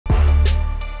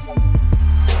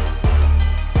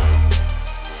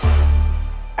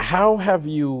How have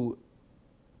you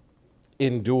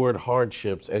endured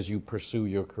hardships as you pursue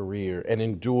your career and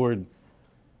endured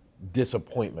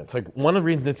disappointments? Like, one of the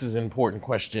reasons this is an important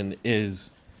question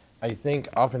is I think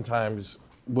oftentimes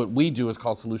what we do is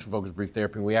called solution-focused brief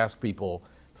therapy. We ask people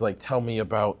to like tell me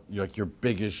about like your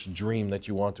biggest dream that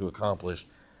you want to accomplish.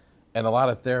 And a lot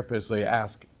of therapists, they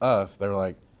ask us, they're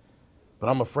like, but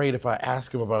I'm afraid if I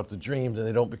ask them about the dreams and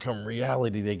they don't become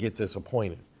reality, they get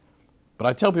disappointed. But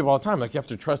I tell people all the time, like, you have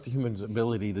to trust the human's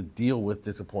ability to deal with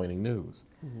disappointing news.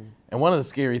 Mm-hmm. And one of the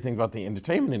scary things about the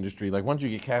entertainment industry, like once you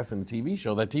get cast in a TV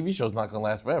show, that TV show is not gonna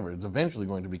last forever. It's eventually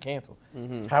going to be canceled.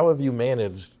 Mm-hmm. How have you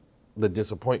managed the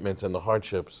disappointments and the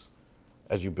hardships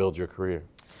as you build your career?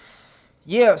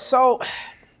 Yeah, so,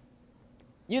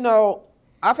 you know,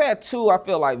 I've had two, I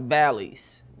feel like,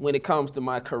 valleys when it comes to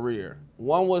my career.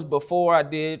 One was before I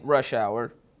did Rush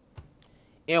Hour,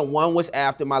 and one was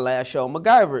after my last show,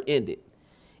 MacGyver, ended.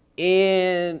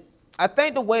 And I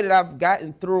think the way that I've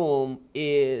gotten through them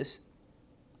is,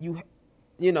 you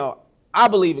know, I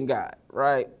believe in God,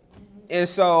 right? And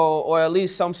so, or at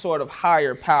least some sort of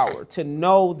higher power, to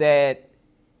know that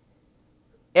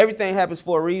everything happens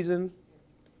for a reason,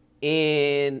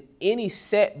 and any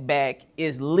setback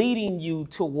is leading you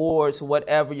towards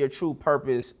whatever your true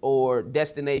purpose or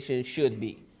destination should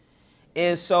be.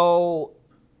 And so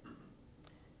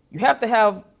you have to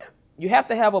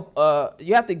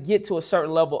get to a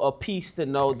certain level of peace to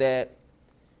know that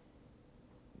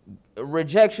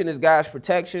rejection is God's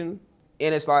protection.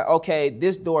 And it's like, okay,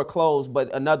 this door closed,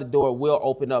 but another door will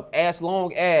open up as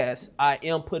long as I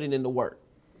am putting in the work.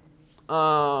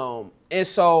 And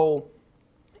so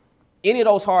any of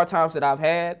those hard times that I've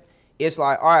had, it's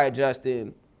like, all right,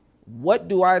 Justin, what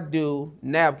do I do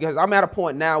now? Because I'm at a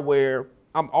point now where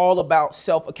I'm all about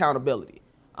self-accountability.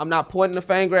 I'm not pointing the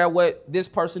finger at what this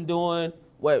person doing,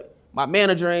 what my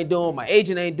manager ain't doing, my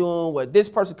agent ain't doing, what this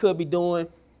person could be doing.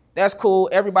 That's cool.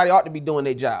 Everybody ought to be doing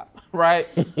their job, right?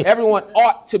 Everyone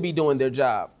ought to be doing their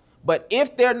job. But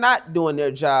if they're not doing their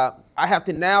job, I have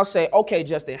to now say, okay,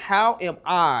 Justin, how am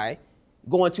I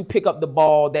going to pick up the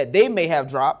ball that they may have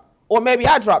dropped, or maybe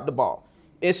I dropped the ball?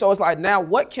 And so it's like, now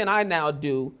what can I now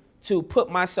do to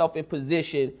put myself in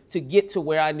position to get to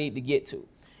where I need to get to?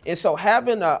 And so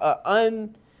having an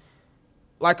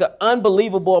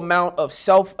unbelievable amount of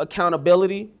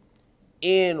self-accountability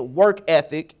and work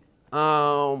ethic,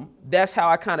 that's how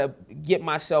I kind of get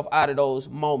myself out of those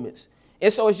moments.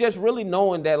 And so it's just really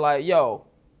knowing that, like, yo,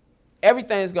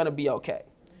 everything's gonna be okay.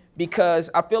 Because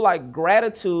I feel like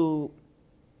gratitude,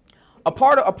 a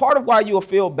part of why you'll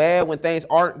feel bad when things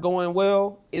aren't going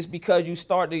well is because you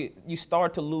start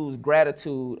to lose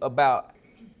gratitude about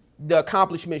the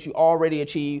accomplishments you already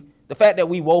achieved, the fact that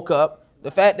we woke up,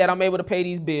 the fact that I'm able to pay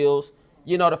these bills,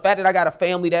 you know, the fact that I got a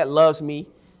family that loves me,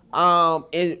 and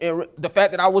the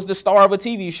fact that I was the star of a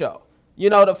TV show,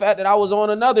 you know, the fact that I was on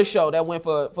another show that went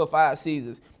for 5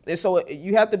 seasons. And so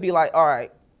you have to be like, all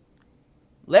right,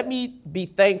 let me be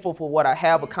thankful for what I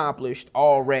have accomplished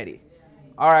already.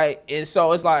 All right. And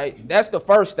so it's like, that's the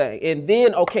first thing. And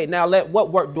then, okay, now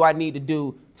what work do I need to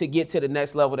do to get to the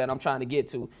next level that I'm trying to get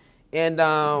to? And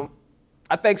I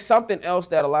think something else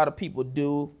that a lot of people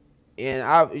do, and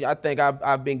I think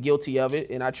I've been guilty of it,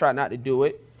 and I try not to do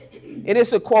it. And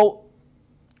it's a quote,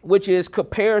 which is,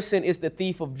 comparison is the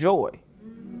thief of joy.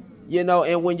 You know,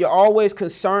 and when you're always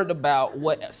concerned about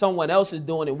what someone else is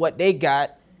doing and what they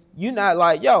got, you're not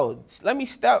like, yo, let me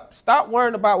stop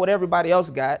worrying about what everybody else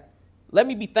got. Let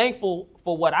me be thankful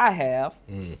for what I have,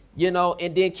 you know,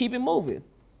 and then keep it moving,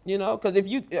 you know, because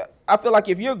I feel like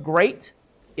if you're great,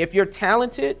 if you're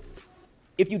talented,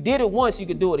 if you did it once, you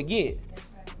could do it again.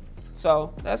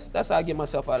 So that's how I get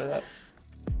myself out of that.